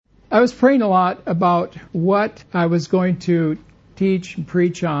I was praying a lot about what I was going to teach and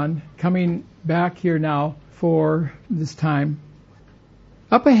preach on coming back here now for this time.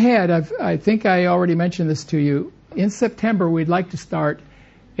 Up ahead, I think I already mentioned this to you. In September, we'd like to start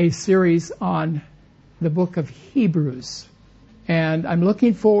a series on the book of Hebrews. And I'm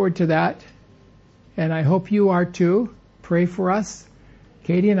looking forward to that. And I hope you are too. Pray for us,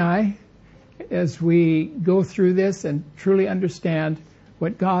 Katie and I, as we go through this and truly understand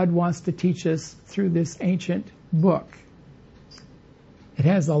what God wants to teach us through this ancient book. It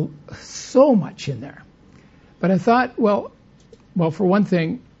has so much in there. But I thought, well, for one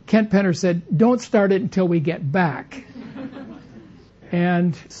thing, Kent Penner said, don't start it until we get back.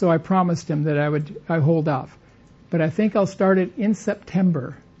 And so I promised him that I hold off. But I think I'll start it in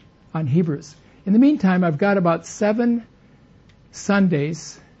September on Hebrews. In the meantime, I've got about 7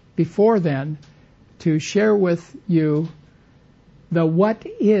 Sundays before then to share with you the What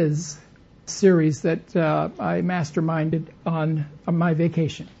Is series that I masterminded on my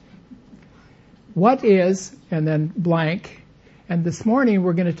vacation. What is, and then blank. And this morning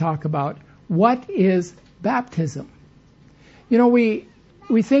we're going to talk about what is baptism. You know, we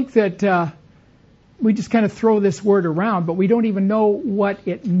think that we just kind of throw this word around, but we don't even know what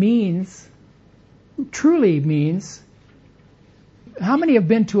it means, truly means. How many have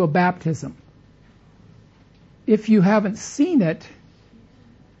been to a baptism? If you haven't seen it,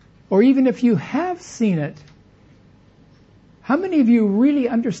 or even if you have seen it, how many of you really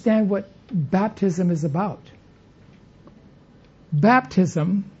understand what baptism is about?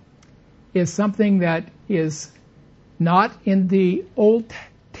 Baptism is something that is not in the Old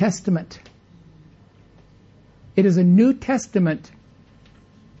Testament. It is a New Testament.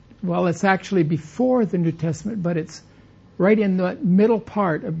 Well, it's actually before the New Testament, but it's right in the middle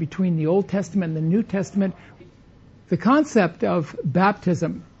part of between the Old Testament and the New Testament. The concept of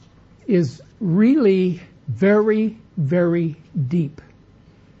baptism is really very, very deep.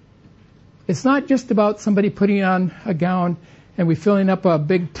 It's not just about somebody putting on a gown and we filling up a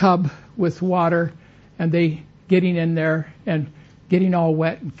big tub with water and they getting in there and getting all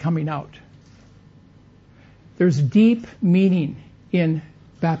wet and coming out. There's deep meaning in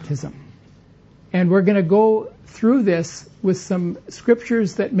baptism. And we're going to go through this with some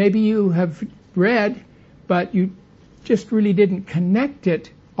scriptures that maybe you have read, but you just really didn't connect it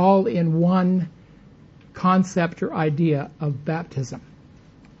all in one concept or idea of baptism.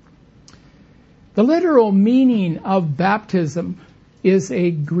 The literal meaning of baptism is a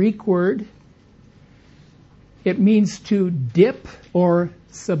Greek word. It means to dip or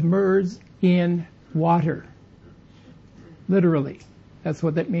submerge in water. Literally, that's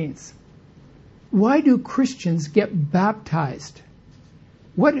what that means. Why do Christians get baptized?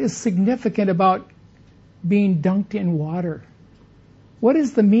 What is significant about being dunked in water? What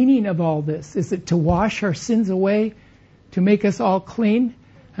is the meaning of all this? Is it to wash our sins away, to make us all clean?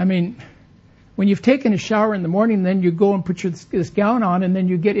 I mean, when you've taken a shower in the morning, then you go and put this gown on, and then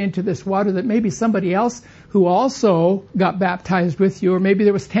you get into this water that maybe somebody else who also got baptized with you, or maybe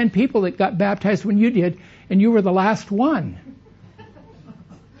there was 10 people that got baptized when you did, and you were the last one.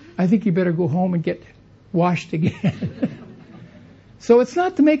 I think you better go home and get washed again. So it's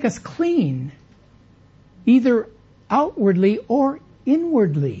not to make us clean, either outwardly or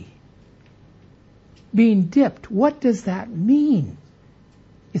inwardly. Being dipped, what does that mean?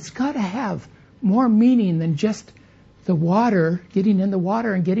 It's got to have more meaning than just the water, getting in the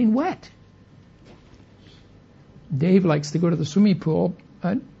water and getting wet. Dave likes to go to the swimming pool,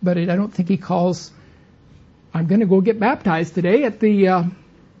 but I don't think he calls, I'm going to go get baptized today at the,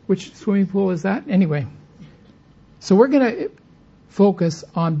 which swimming pool is that? Anyway, so we're going to focus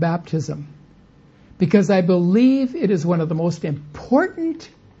on baptism, because I believe it is one of the most important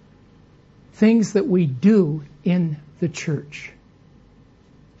things that we do in the church.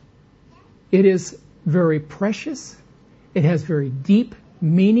 It is very precious. It has very deep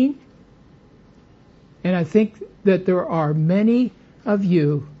meaning. And I think that there are many of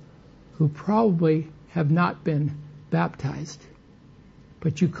you who probably have not been baptized,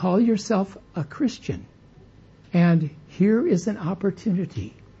 but you call yourself a Christian. And here is an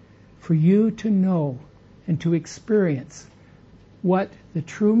opportunity for you to know and to experience what the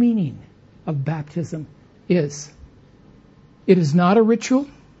true meaning of baptism is. It is not a ritual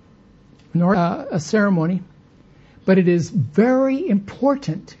nor a ceremony, but it is very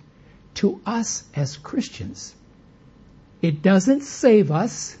important to us as Christians. It doesn't save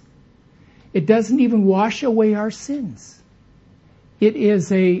us. It doesn't even wash away our sins. It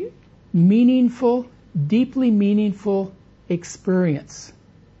is a meaningful, deeply meaningful experience.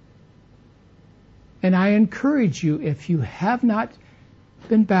 And I encourage you, if you have not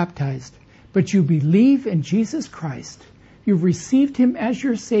been baptized, but you believe in Jesus Christ, you've received Him as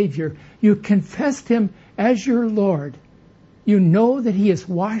your Savior, you confessed Him as your Lord, you know that He has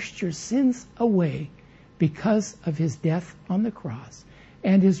washed your sins away because of His death on the cross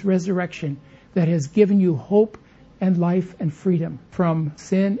and His resurrection that has given you hope and life and freedom from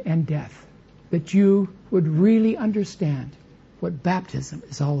sin and death, that you would really understand what baptism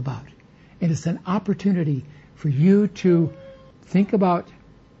is all about. And it's an opportunity for you to think about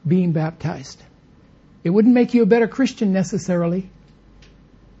being baptized. It wouldn't make you a better Christian necessarily,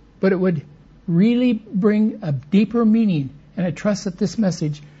 but it would really bring a deeper meaning, and I trust that this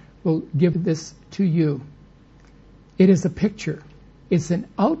message will give this to you. It is a picture. It's an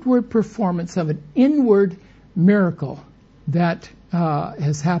outward performance of an inward miracle that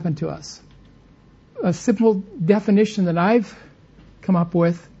has happened to us. A simple definition that I've come up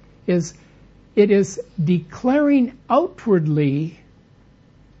with is it is declaring outwardly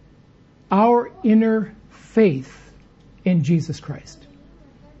our inner faith in Jesus Christ.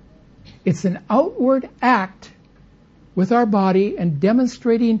 It's an outward act with our body and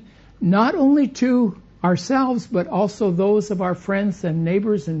demonstrating not only to ourselves but also those of our friends and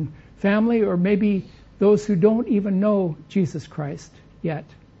neighbors and family, or maybe those who don't even know Jesus Christ yet,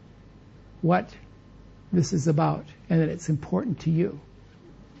 what this is about and that it's important to you.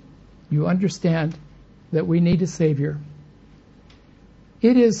 You understand that we need a Savior.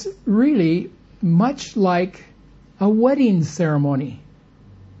 It is really much like a wedding ceremony.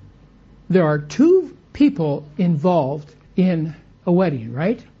 There are two people involved in a wedding,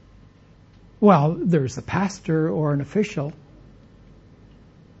 right? Well, there's a pastor or an official.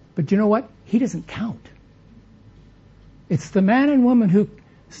 But you know what? He doesn't count. It's the man and woman who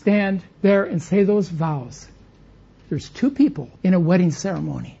stand there and say those vows. There's two people in a wedding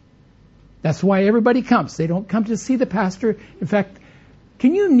ceremony. That's why everybody comes. They don't come to see the pastor. In fact,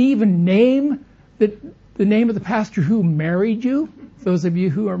 can you even name the name of the pastor who married you? Those of you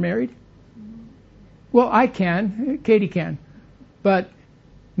who are married? Well, I can. Katie can. But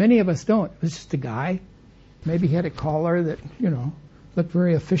many of us don't. It's just a guy. Maybe he had a collar that, looked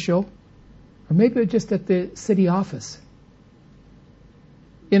very official. Or maybe just at the city office.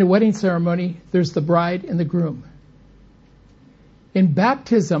 In a wedding ceremony, there's the bride and the groom. In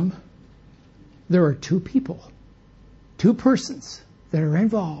baptism, there are two people, two persons that are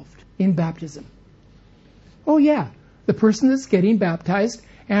involved in baptism. Oh yeah, the person that's getting baptized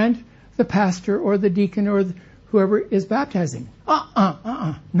and the pastor or the deacon or whoever is baptizing.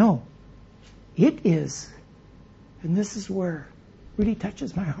 No. It is, and this is where it really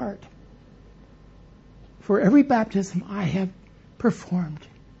touches my heart. For every baptism I have performed,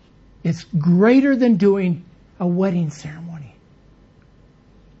 it's greater than doing a wedding ceremony.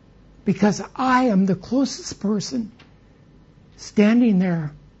 Because I am the closest person standing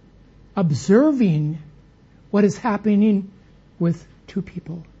there observing what is happening with two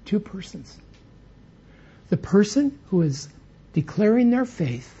people, two persons. The person who is declaring their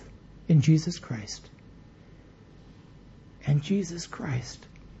faith in Jesus Christ and Jesus Christ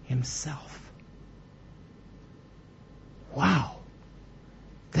Himself. Wow.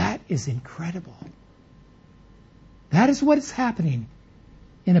 That is incredible. That is what is happening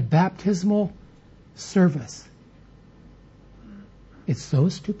in a baptismal service. It's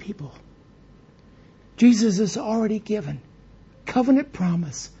those two people. Jesus has already given covenant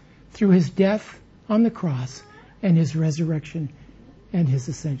promise through His death on the cross and His resurrection and His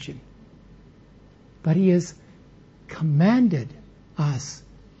ascension. But He has commanded us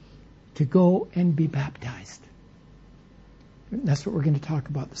to go and be baptized. That's what we're going to talk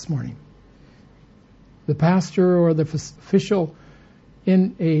about this morning. The pastor or the official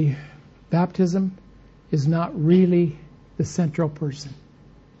in a baptism is not really the central person.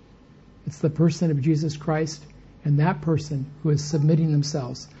 It's the person of Jesus Christ and that person who is submitting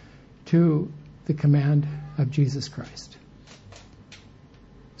themselves to the command of Jesus Christ.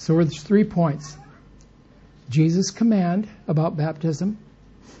 So there's 3 points. Jesus' command about baptism,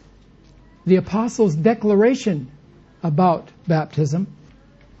 the apostles' declaration about baptism,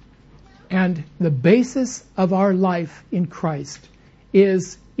 and the basis of our life in Christ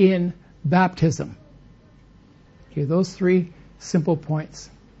is in baptism. Okay, those 3 simple points.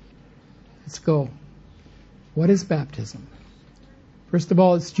 Let's go. What is baptism? First of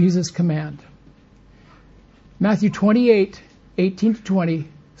all, it's Jesus' command. Matthew 28, 18 to 20,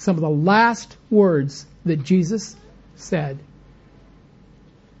 some of the last words that Jesus said.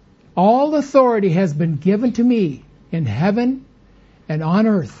 All authority has been given to me in heaven and on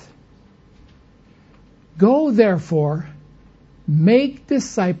earth. Go, therefore, make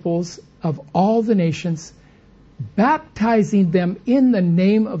disciples of all the nations, baptizing them in the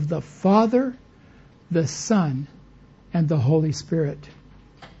name of the Father, the Son, and the Holy Spirit,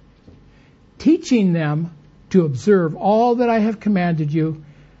 teaching them to observe all that I have commanded you,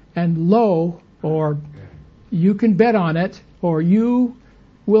 and lo, or you can bet on it, or you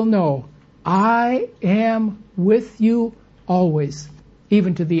will know, I am with you always,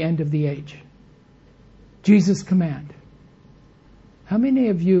 even to the end of the age. Jesus' command. How many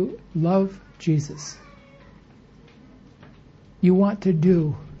of you love Jesus? You want to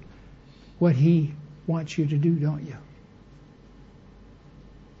do what He wants you to do, don't you?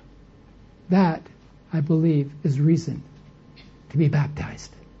 That, I believe, is reason to be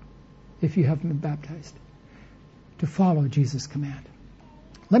baptized, if you haven't been baptized, to follow Jesus' command.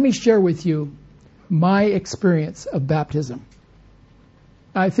 Let me share with you my experience of baptism.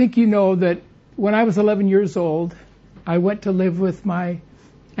 I think you know that when I was 11 years old, I went to live with my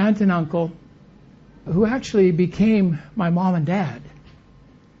aunt and uncle, who actually became my mom and dad.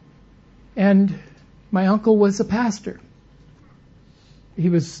 And my uncle was a pastor. He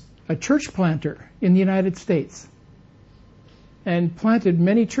was a church planter in the United States and planted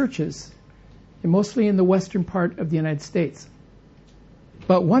many churches, and mostly in the western part of the United States.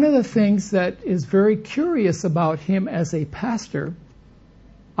 But one of the things that is very curious about him as a pastor,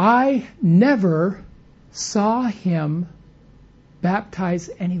 I never saw him baptize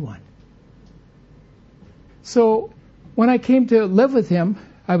anyone. So when I came to live with him,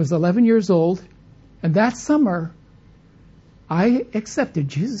 I was 11 years old, and that summer I accepted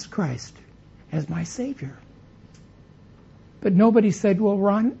Jesus Christ as my Savior. But nobody said, well,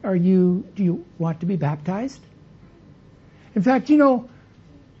 Ron, do you want to be baptized? In fact,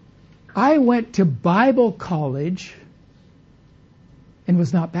 I went to Bible college and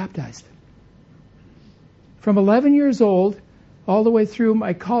was not baptized. From 11 years old all the way through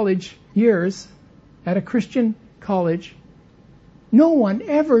my college years at a Christian college, no one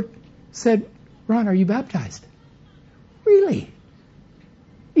ever said, Ron, are you baptized? Really?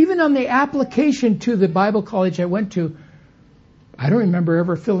 Even on the application to the Bible college I went to, I don't remember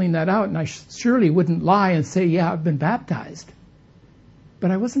ever filling that out, and I surely wouldn't lie and say, yeah, I've been baptized. But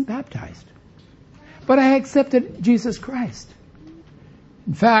I wasn't baptized. But I accepted Jesus Christ.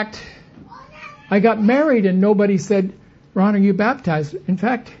 In fact, I got married and nobody said, Ron, are you baptized? In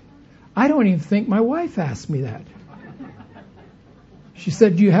fact, I don't even think my wife asked me that. She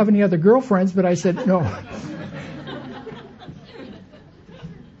said, do you have any other girlfriends? But I said, no.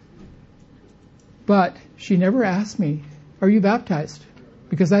 But she never asked me, are you baptized?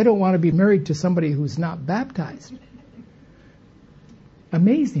 Because I don't want to be married to somebody who's not baptized.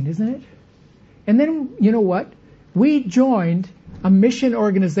 Amazing, isn't it? And then, you know what? We joined a mission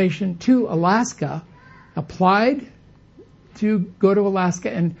organization to Alaska, applied to go to Alaska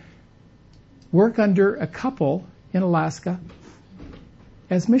and work under a couple in Alaska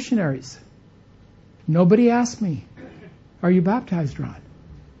as missionaries. Nobody asked me, are you baptized, Ron?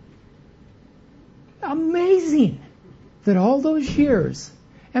 Amazing that all those years,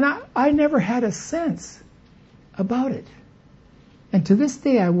 and I never had a sense about it. And to this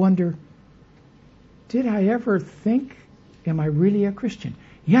day I wonder, did I ever think, am I really a Christian?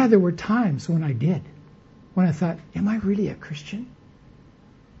 Yeah, there were times when I did. When I thought, am I really a Christian?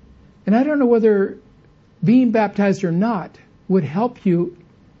 And I don't know whether being baptized or not would help you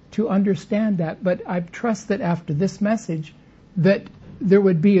to understand that, but I trust that after this message that there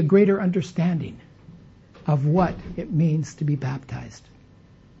would be a greater understanding of what it means to be baptized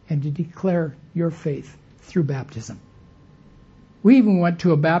and to declare your faith through baptism. We even went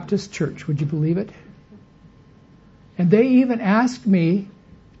to a Baptist church, would you believe it? And they even asked me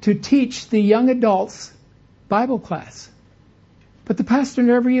to teach the young adults Bible class. But the pastor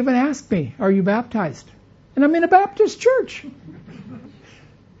never even asked me, are you baptized? And I'm in a Baptist church.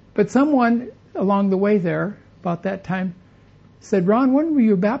 But someone along the way there, about that time, said, Ron, when were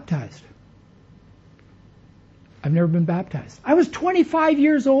you baptized? I've never been baptized. I was 25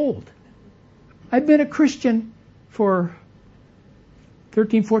 years old. I've been a Christian for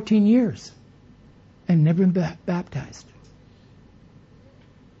 13, 14 years and never been baptized.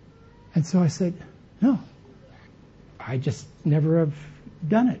 And so I said, no, I just never have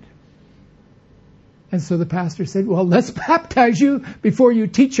done it. And so the pastor said, well, let's baptize you before you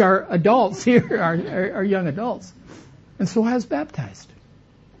teach our adults here, our young adults. And so I was baptized.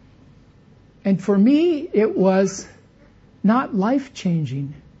 And for me, it was not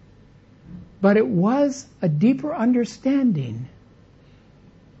life-changing, but it was a deeper understanding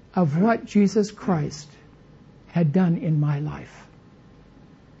of what Jesus Christ had done in my life.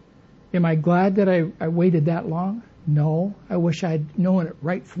 Am I glad that I waited that long? No. I wish I'd known it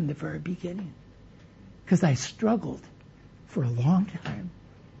right from the very beginning. because I struggled for a long time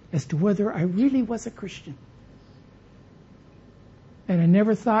as to whether I really was a Christian. And I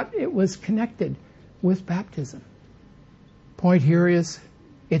never thought it was connected with baptism. Point here is,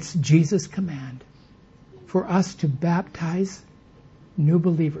 it's Jesus' command for us to baptize new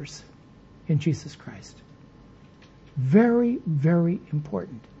believers in Jesus Christ. Very, very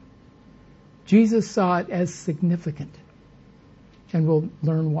important. Jesus saw it as significant, and we'll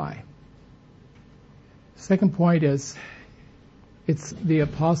learn why. Second point is, it's the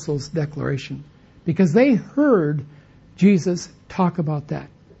apostles' declaration, because they heard Jesus talk about that.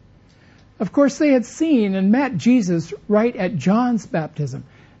 Of course, they had seen and met Jesus right at John's baptism.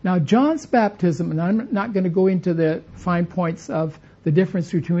 Now, John's baptism, and I'm not going to go into the fine points of the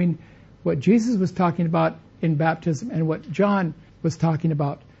difference between what Jesus was talking about in baptism and what John was talking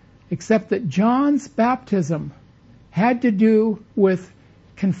about, except that John's baptism had to do with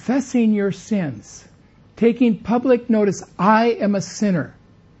confessing your sins, taking public notice. I am a sinner,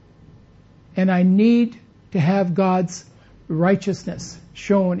 and I need to have God's righteousness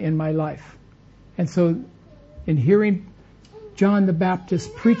shown in my life. And so, in hearing John the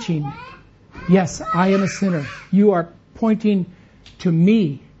Baptist preaching, yes, I am a sinner. You are pointing to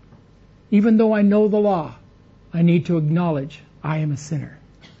me. Even though I know the law, I need to acknowledge I am a sinner.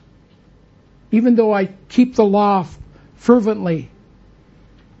 Even though I keep the law fervently,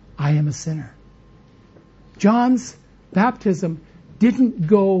 I am a sinner. John's baptism didn't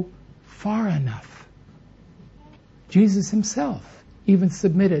go far enough. Jesus himself even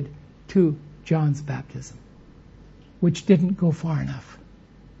submitted to John's baptism, which didn't go far enough.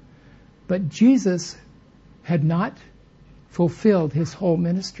 But Jesus had not fulfilled his whole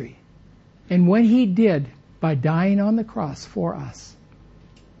ministry. And when he did, by dying on the cross for us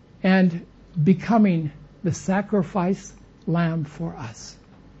and becoming the sacrifice lamb for us,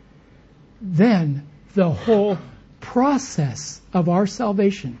 then the whole process of our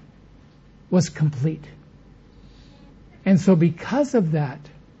salvation was complete. And so because of that,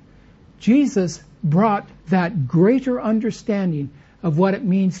 Jesus brought that greater understanding of what it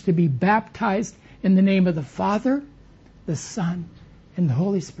means to be baptized in the name of the Father, the Son, and the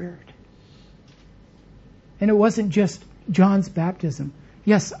Holy Spirit. And it wasn't just John's baptism.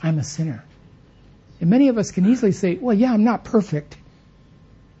 Yes, I'm a sinner. And many of us can easily say, well, yeah, I'm not perfect.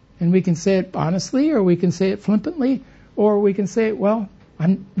 And we can say it honestly, or we can say it flippantly, or we can say, well,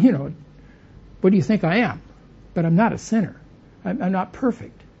 what do you think I am? But I'm not a sinner. I'm not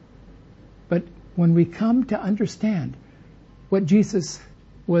perfect. But when we come to understand what Jesus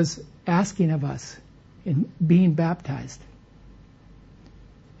was asking of us in being baptized,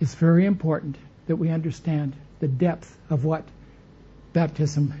 it's very important that we understand the depth of what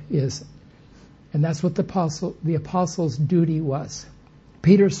baptism is. And that's what the apostles' duty was.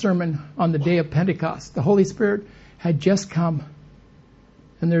 Peter's sermon on the day of Pentecost, the Holy Spirit had just come,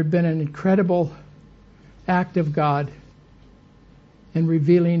 and there had been an incredible act of God in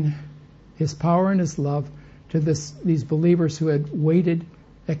revealing his power and his love to these believers who had waited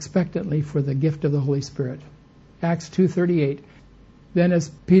expectantly for the gift of the Holy Spirit. Acts 2:38. Then as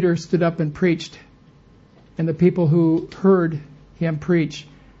Peter stood up and preached, and the people who heard him preach,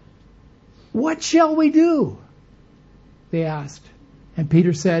 "What shall we do?" they asked. And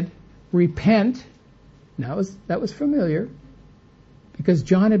Peter said, "Repent." Now that was familiar, because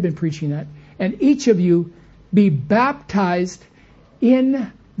John had been preaching that. "And each of you be baptized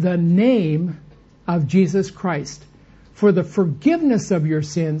in the name of Jesus Christ for the forgiveness of your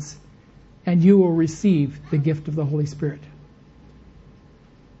sins, and you will receive the gift of the Holy Spirit."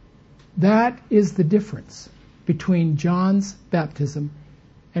 That is the difference between John's baptism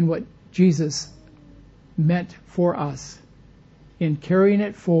and what Jesus meant for us in carrying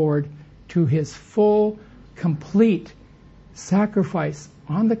it forward to his full, complete sacrifice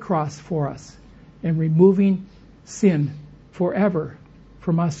on the cross for us and removing sin forever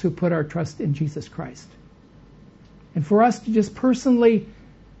from us who put our trust in Jesus Christ. And for us to just personally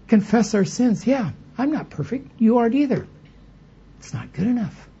confess our sins. Yeah, I'm not perfect. You aren't either. It's not good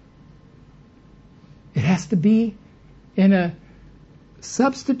enough. It has to be in a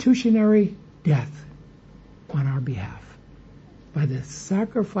substitutionary death on our behalf by the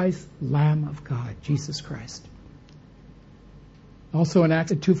sacrifice Lamb of God, Jesus Christ. Also in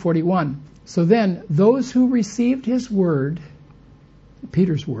Acts 2:41. So then, those who received his word,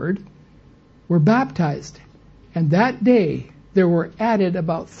 Peter's word, were baptized. And that day there were added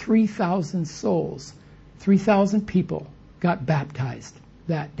about 3,000 souls. 3,000 people got baptized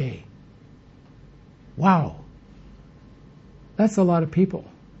that day. Wow. That's a lot of people.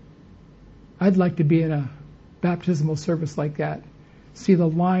 I'd like to be in a baptismal service like that. See the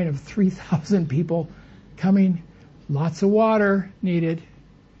line of 3,000 people coming, lots of water needed,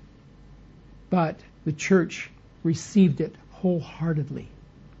 but the church received it wholeheartedly.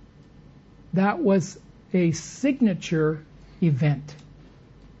 That was a signature event.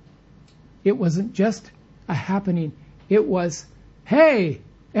 It wasn't just a happening. It was, hey,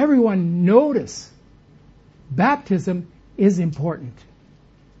 everyone notice, baptism is important.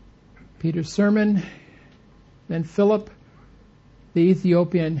 Peter's sermon, then Philip, the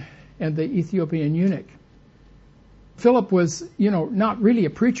Ethiopian, and the Ethiopian eunuch. Philip was, not really a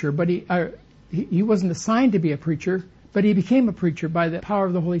preacher, but he wasn't assigned to be a preacher, but he became a preacher by the power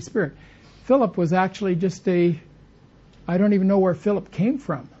of the Holy Spirit. Philip was actually just I don't even know where Philip came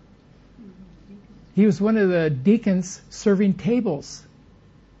from. He was one of the deacons serving tables.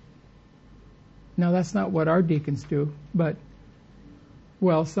 Now, that's not what our deacons do, but,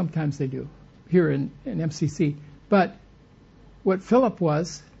 well, sometimes they do here in MCC. But what Philip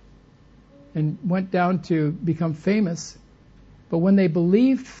was, and went down to become famous, but when they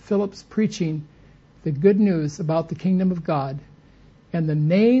believed Philip's preaching the good news about the kingdom of God and the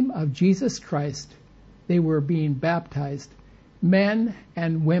name of Jesus Christ, they were being baptized, men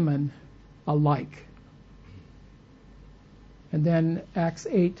and women alike. And then Acts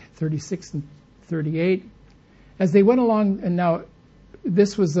 8:36 and 38. As they went along, and now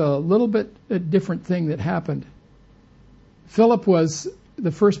this was a little bit a different thing that happened. Philip was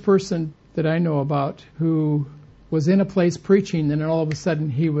the first person that I know about who was in a place preaching, and then all of a sudden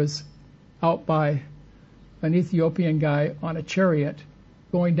he was out by an Ethiopian guy on a chariot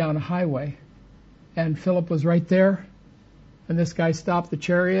going down a highway. And Philip was right there, and this guy stopped the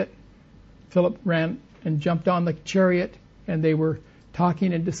chariot. Philip ran and jumped on the chariot, and they were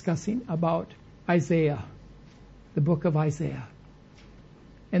talking and discussing about Isaiah, the book of Isaiah.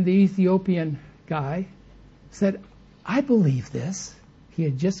 And the Ethiopian guy said, I believe this. He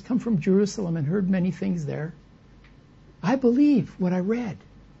had just come from Jerusalem and heard many things there. I believe what I read.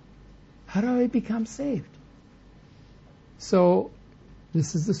 How do I become saved? So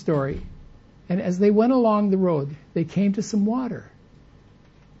this is the story. And as they went along the road, they came to some water.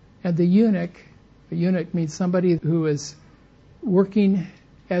 And the eunuch means somebody who is working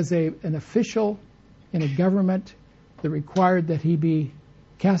as an official in a government that required that he be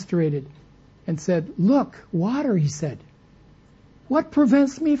castrated, and said, look, water, he said. What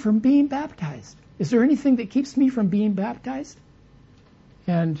prevents me from being baptized? Is there anything that keeps me from being baptized?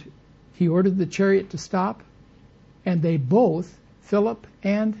 And he ordered the chariot to stop, and they both, Philip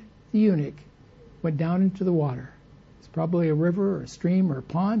and the eunuch, went down into the water. It's probably a river or a stream or a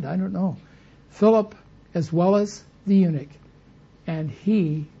pond, I don't know. Philip as well as the eunuch. And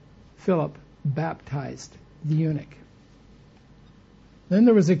Philip, baptized the eunuch. Then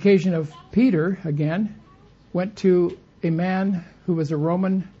there was the occasion of Peter, again, went to a man who was a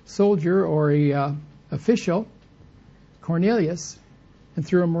Roman soldier or a official, Cornelius, and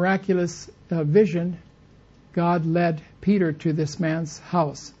through a miraculous vision, God led Peter to this man's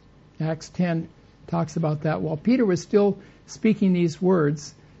house. Acts 10 talks about that. While Peter was still speaking these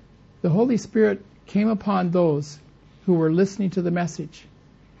words, the Holy Spirit came upon those who were listening to the message.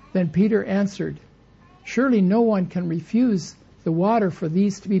 Then Peter answered, surely no one can refuse the water for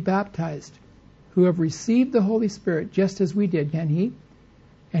these to be baptized, who have received the Holy Spirit just as we did, can he?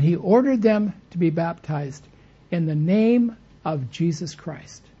 And he ordered them to be baptized in the name of Jesus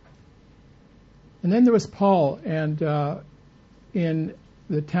Christ. And then there was Paul, and in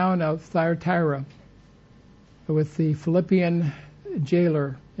the town of Thyatira, with the Philippian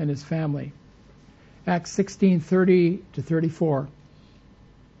jailer and his family. Acts 16:30 to 34.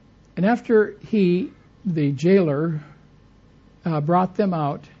 And after the jailer, brought them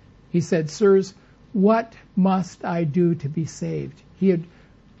out, he said, sirs, what must I do to be saved? He had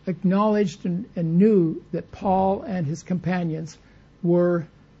acknowledged and knew that Paul and his companions were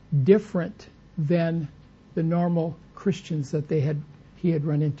different than the normal Christians that he had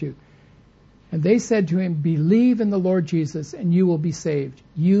run into. And they said to him, believe in the Lord Jesus and you will be saved,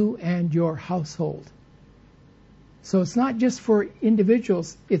 you and your household. So it's not just for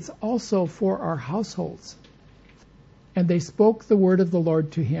individuals, it's also for our households. And they spoke the word of the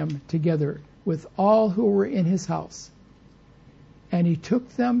Lord to him together with all who were in his house. And he took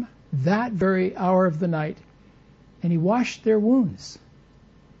them that very hour of the night, and he washed their wounds.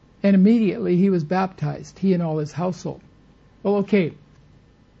 And immediately he was baptized, he and all his household. Well, okay,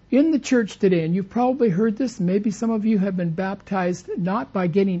 in the church today, and you've probably heard this, maybe some of you have been baptized not by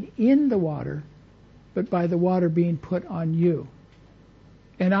getting in the water, but by the water being put on you.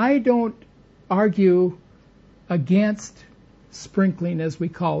 And I don't argue against sprinkling, as we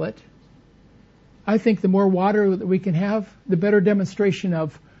call it. I think the more water that we can have, the better demonstration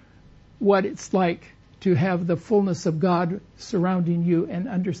of what it's like to have the fullness of God surrounding you and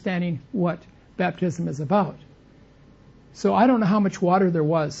understanding what baptism is about. So I don't know how much water there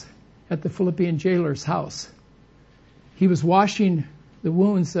was at the Philippian jailer's house. He was washing the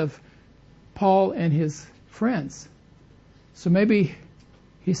wounds of Paul and his friends. So maybe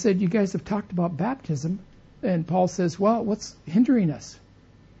he said, you guys have talked about baptism. And Paul says, well, what's hindering us?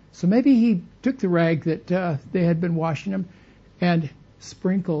 So maybe he took the rag that they had been washing him and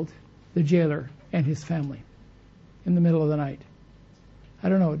sprinkled the jailer and his family in the middle of the night. I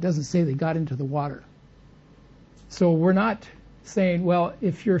don't know. It doesn't say they got into the water. So we're not saying, well,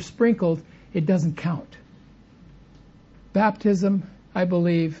 if you're sprinkled, it doesn't count. Baptism, I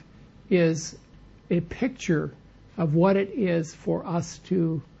believe, is a picture of what it is for us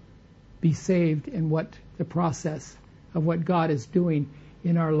to be saved and what the process of what God is doing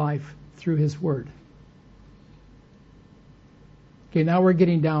in our life through His Word. Okay, now we're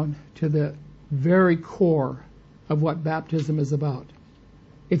getting down to the very core of what baptism is about.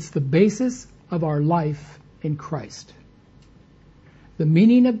 It's the basis of our life in Christ. The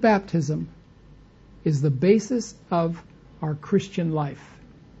meaning of baptism is the basis of our Christian life,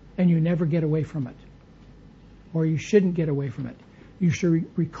 and you never get away from it, or you shouldn't get away from it. You should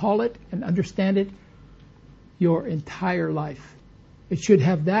recall it and understand it your entire life. It should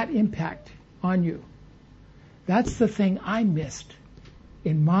have that impact on you. That's the thing I missed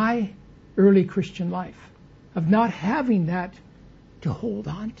in my early Christian life, of not having that to hold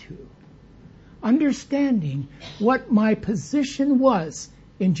on to. Understanding what my position was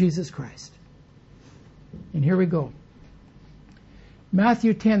in Jesus Christ. And here we go.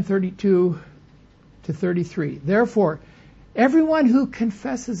 Matthew 10:32 to 33. Therefore, everyone who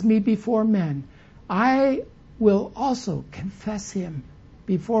confesses me before men, I will also confess him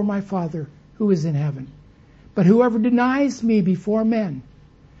before my Father who is in heaven. But whoever denies me before men,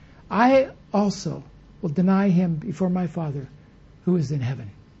 I also will deny him before my Father who is in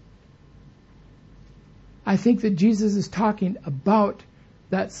heaven. I think that Jesus is talking about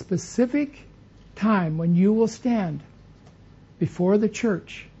that specific time when you will stand before the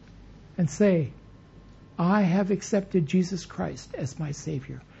church and say, I have accepted Jesus Christ as my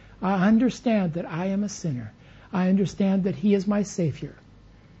Savior. I understand that I am a sinner. I understand that He is my Savior.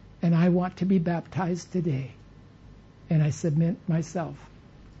 And I want to be baptized today. And I submit myself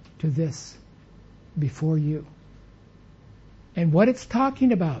to this before you. And what it's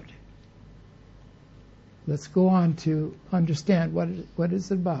talking about, let's go on to understand what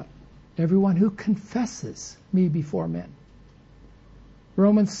is it about. Everyone who confesses me before men.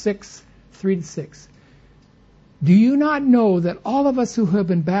 Romans 6:3-6. Do you not know that all of us who have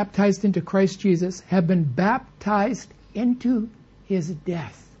been baptized into Christ Jesus have been baptized into His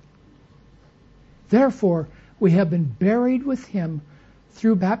death? Therefore, we have been buried with Him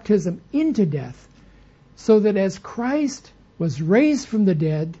through baptism into death, so that as Christ was raised from the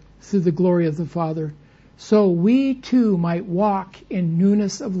dead through the glory of the Father, so we too might walk in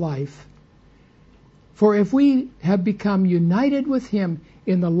newness of life. For if we have become united with Him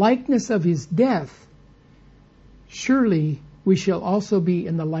in the likeness of His death, surely we shall also be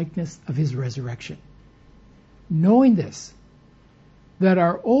in the likeness of His resurrection. Knowing this, that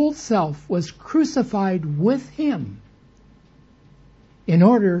our old self was crucified with Him, in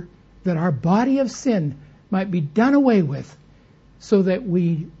order that our body of sin might be done away with, so that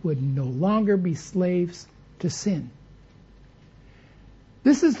we would no longer be slaves to sin.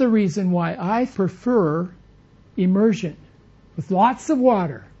 This is the reason why I prefer immersion with lots of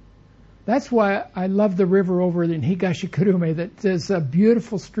water. That's why I love the river over in Higashikurume. There's a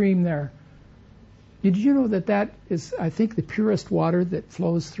beautiful stream there. Did you know that is, I think, the purest water that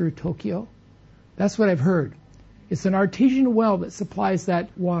flows through Tokyo? That's what I've heard. It's an artesian well that supplies that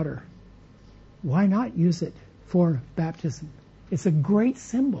water. Why not use it for baptism? It's a great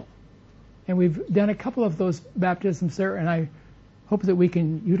symbol. And we've done a couple of those baptisms there, and I hope that we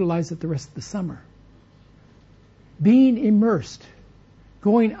can utilize it the rest of the summer. Being immersed,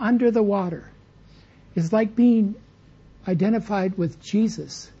 going under the water, is like being identified with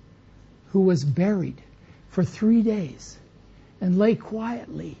Jesus, who was buried for 3 days and lay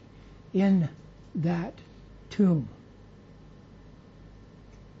quietly in that tomb.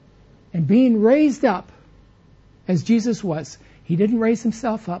 And being raised up as Jesus was. He didn't raise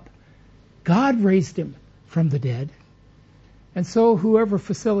Himself up. God raised Him from the dead. And so whoever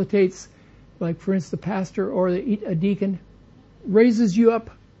facilitates, like for instance the pastor or a deacon, raises you up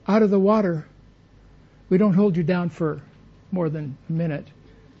out of the water. We don't hold you down for more than a minute.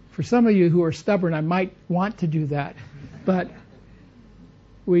 For some of you who are stubborn, I might want to do that. But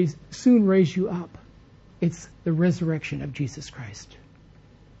we soon raise you up. It's the resurrection of Jesus Christ.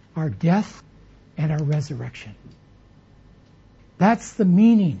 Our death and our resurrection. That's the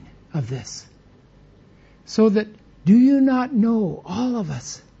meaning of this. So that, do you not know, all of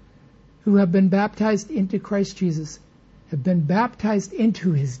us who have been baptized into Christ Jesus have been baptized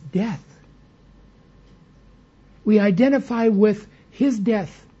into His death? We identify with His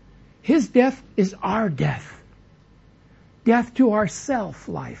death. His death is our death. Death to our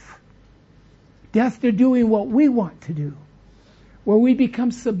self-life. Death to doing what we want to do. Where we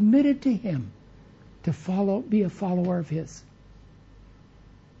become submitted to Him to be a follower of His.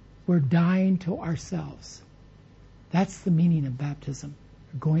 We're dying to ourselves. That's the meaning of baptism.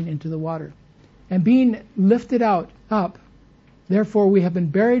 Going into the water. And being lifted up, therefore we have been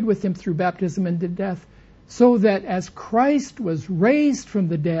buried with Him through baptism into death, so that as Christ was raised from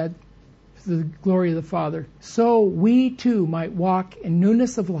the dead to the glory of the Father, so we too might walk in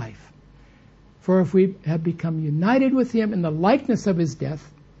newness of life. For if we have become united with Him in the likeness of His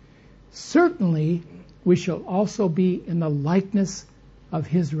death, certainly we shall also be in the likeness of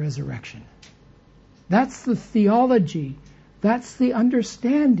His resurrection. That's the theology, that's the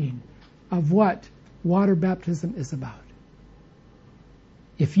understanding of what water baptism is about.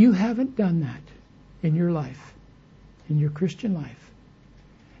 If you haven't done that in your life, in your Christian life,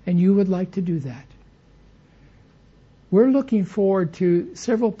 and you would like to do that, we're looking forward to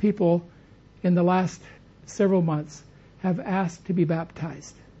several people in the last several months have asked to be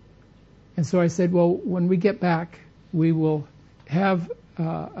baptized. And so I said, well, when we get back, we will have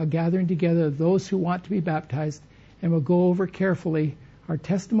a gathering together of those who want to be baptized, and we'll go over carefully our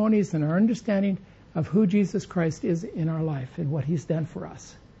testimonies and our understanding of who Jesus Christ is in our life and what He's done for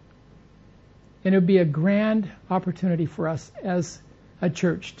us. And it would be a grand opportunity for us as a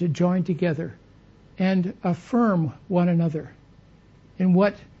church to join together and affirm one another in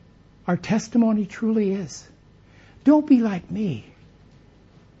what our testimony truly is. Don't be like me,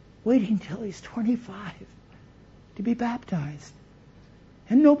 waiting till he's 25 to be baptized.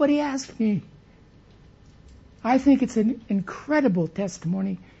 And nobody asked me. I think it's an incredible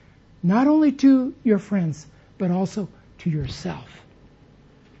testimony, not only to your friends, but also to yourself.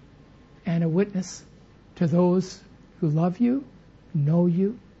 And a witness to those who love you, know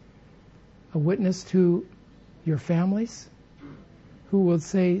you. A witness to your families, who will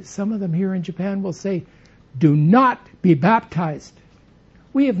say, some of them here in Japan will say, do not be baptized.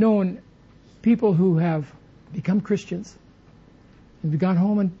 We have known people who have become Christians and gone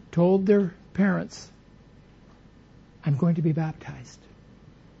home and told their parents, I'm going to be baptized.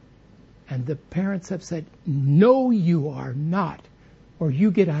 And the parents have said, no, you are not, or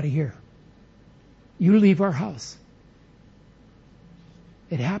you get out of here. You leave our house.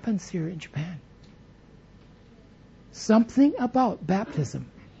 It happens here in Japan. Something about baptism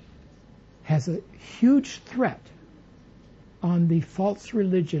has a huge threat on the false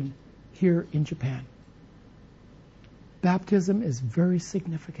religion here in Japan. Baptism is very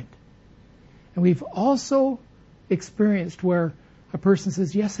significant. And we've also experienced where a person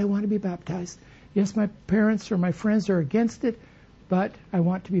says, yes, I want to be baptized. Yes, my parents or my friends are against it, but I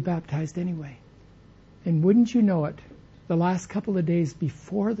want to be baptized anyway. And wouldn't you know it, the last couple of days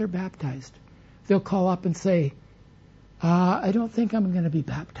before they're baptized, they'll call up and say, I don't think I'm going to be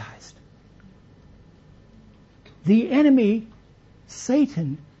baptized. The enemy,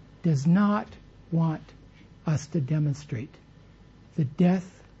 Satan, does not want us to demonstrate the death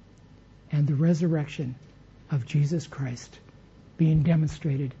and the resurrection of Jesus Christ being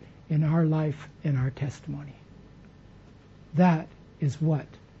demonstrated in our life and our testimony. That is what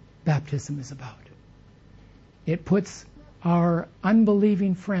baptism is about. It puts our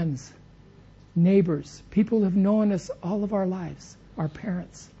unbelieving friends, neighbors, people who have known us all of our lives, our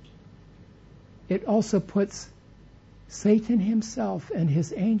parents. It also puts Satan himself and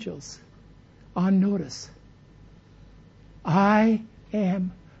his angels on notice. I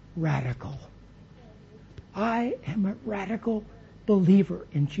am radical. I am a radical believer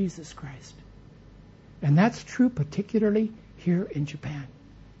in Jesus Christ. And that's true particularly here in Japan.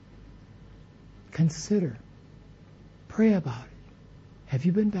 Consider. Pray about it. Have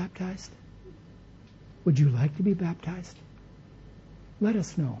you been baptized? Would you like to be baptized? Let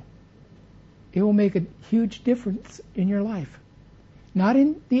us know. It will make a huge difference in your life. Not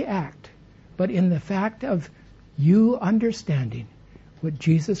in the act, but in the fact of you understanding what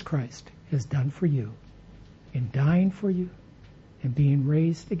Jesus Christ has done for you in dying for you and being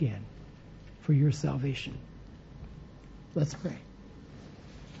raised again for your salvation. Let's pray.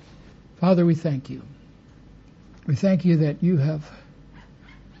 Father, we thank you. We thank you that you have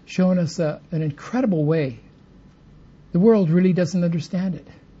shown us an incredible way. The world really doesn't understand it.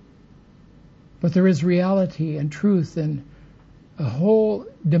 But there is reality and truth and a whole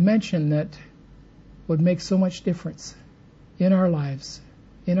dimension that would make so much difference in our lives,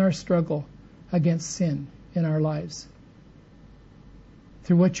 in our struggle against sin in our lives.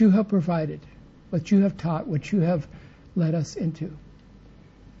 Through what you have provided, what you have taught, what you have led us into.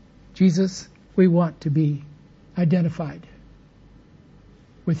 Jesus, we want to be identified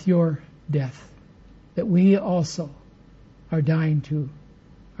with your death, that we also are dying to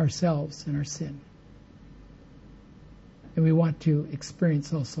ourselves and our sin. And we want to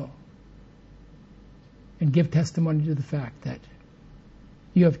experience also and give testimony to the fact that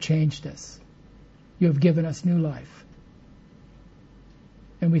you have changed us. You have given us new life.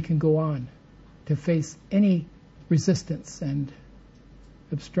 And we can go on to face any resistance and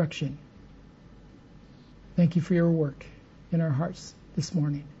obstruction. Thank you for your work in our hearts this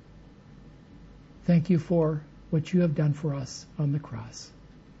morning. Thank you for what you have done for us on the cross.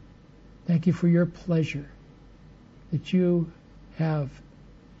 Thank you for your pleasure that you have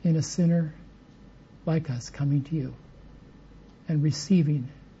in a sinner like us coming to you and receiving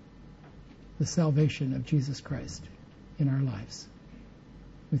the salvation of Jesus Christ in our lives.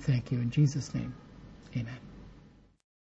 We thank you in Jesus' name. Amen.